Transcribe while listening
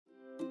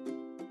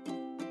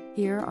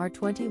Here are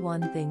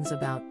 21 things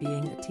about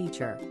being a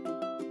teacher.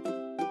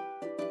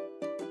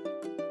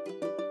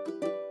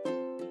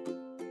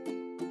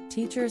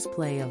 Teachers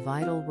play a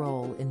vital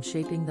role in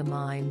shaping the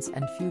minds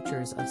and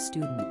futures of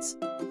students.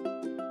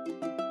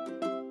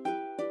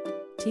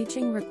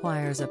 Teaching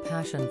requires a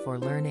passion for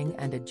learning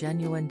and a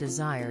genuine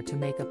desire to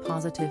make a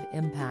positive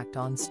impact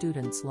on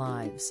students'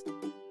 lives.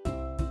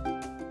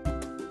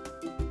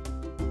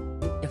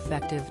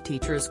 Effective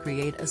teachers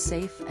create a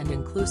safe and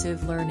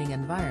inclusive learning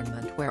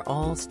environment where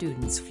all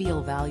students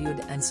feel valued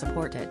and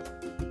supported.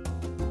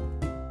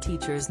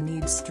 Teachers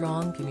need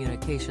strong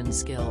communication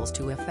skills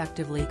to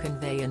effectively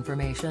convey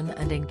information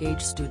and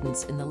engage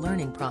students in the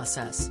learning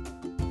process.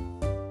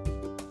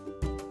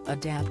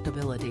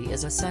 Adaptability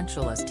is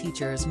essential as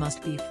teachers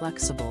must be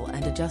flexible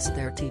and adjust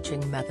their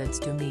teaching methods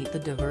to meet the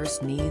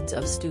diverse needs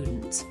of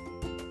students.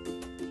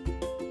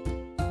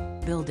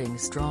 Building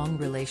strong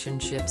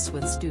relationships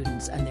with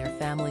students and their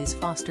families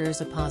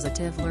fosters a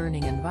positive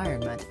learning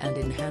environment and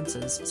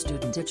enhances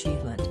student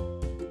achievement.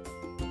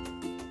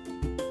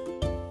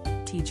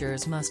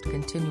 Teachers must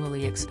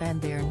continually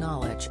expand their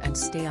knowledge and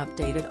stay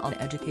updated on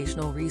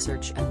educational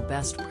research and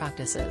best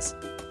practices.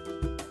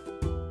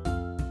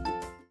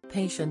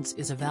 Patience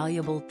is a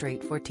valuable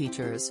trait for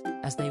teachers,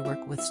 as they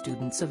work with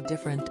students of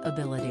different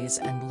abilities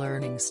and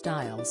learning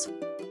styles.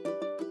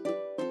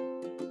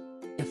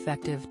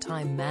 Effective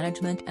time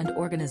management and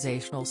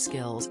organizational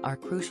skills are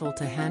crucial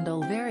to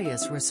handle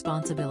various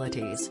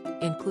responsibilities,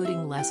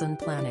 including lesson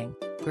planning,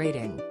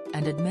 grading,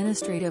 and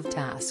administrative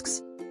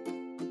tasks.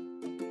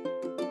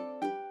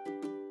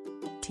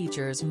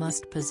 Teachers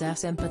must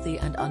possess empathy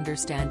and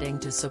understanding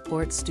to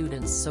support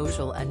students'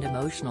 social and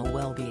emotional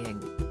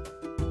well-being.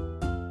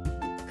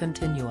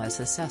 Continuous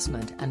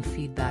assessment and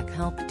feedback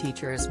help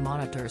teachers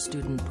monitor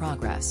student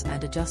progress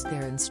and adjust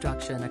their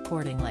instruction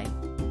accordingly.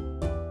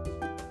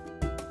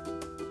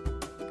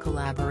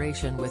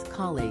 Collaboration with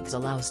colleagues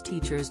allows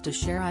teachers to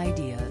share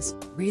ideas,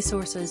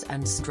 resources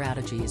and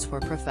strategies for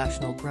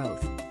professional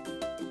growth.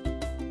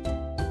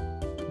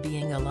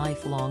 Being a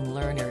lifelong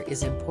learner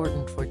is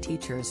important for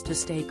teachers to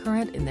stay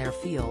current in their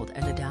field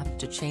and adapt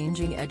to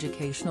changing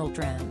educational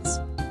trends.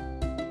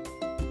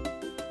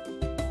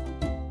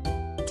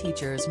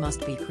 Teachers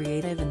must be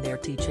creative in their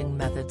teaching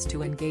methods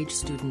to engage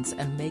students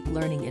and make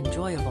learning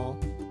enjoyable.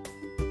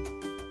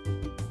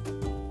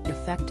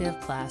 Effective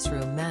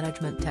classroom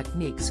management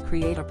techniques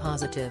create a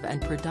positive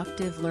and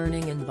productive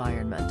learning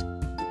environment.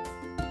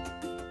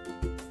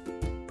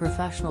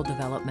 Professional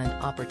development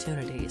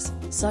opportunities,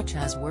 such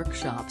as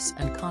workshops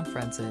and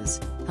conferences,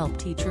 help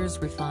teachers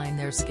refine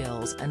their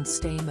skills and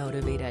stay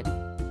motivated.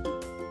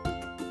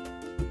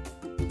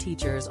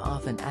 Teachers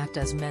often act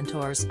as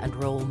mentors and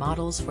role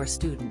models for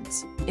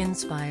students,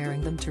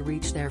 inspiring them to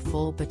reach their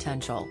full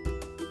potential.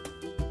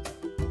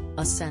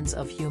 A sense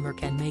of humor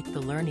can make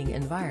the learning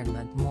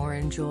environment more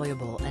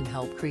enjoyable and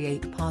help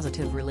create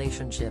positive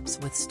relationships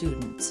with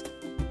students.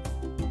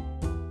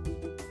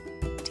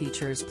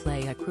 Teachers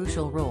play a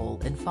crucial role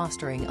in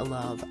fostering a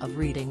love of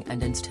reading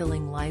and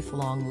instilling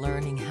lifelong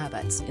learning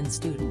habits in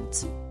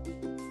students.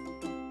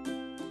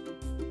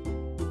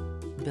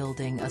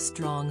 Building a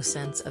strong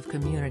sense of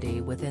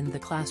community within the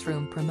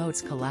classroom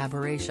promotes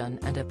collaboration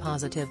and a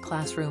positive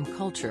classroom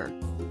culture.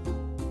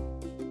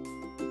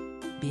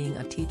 Being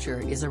a teacher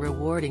is a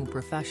rewarding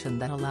profession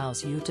that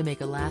allows you to make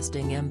a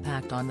lasting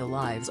impact on the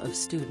lives of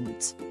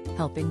students,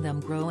 helping them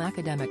grow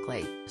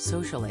academically,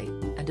 socially,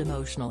 and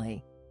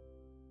emotionally.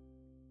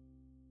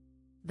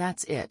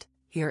 That's it.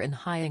 Here in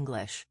High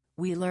English,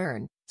 we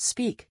learn,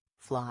 speak,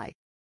 fly.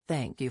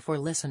 Thank you for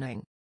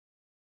listening.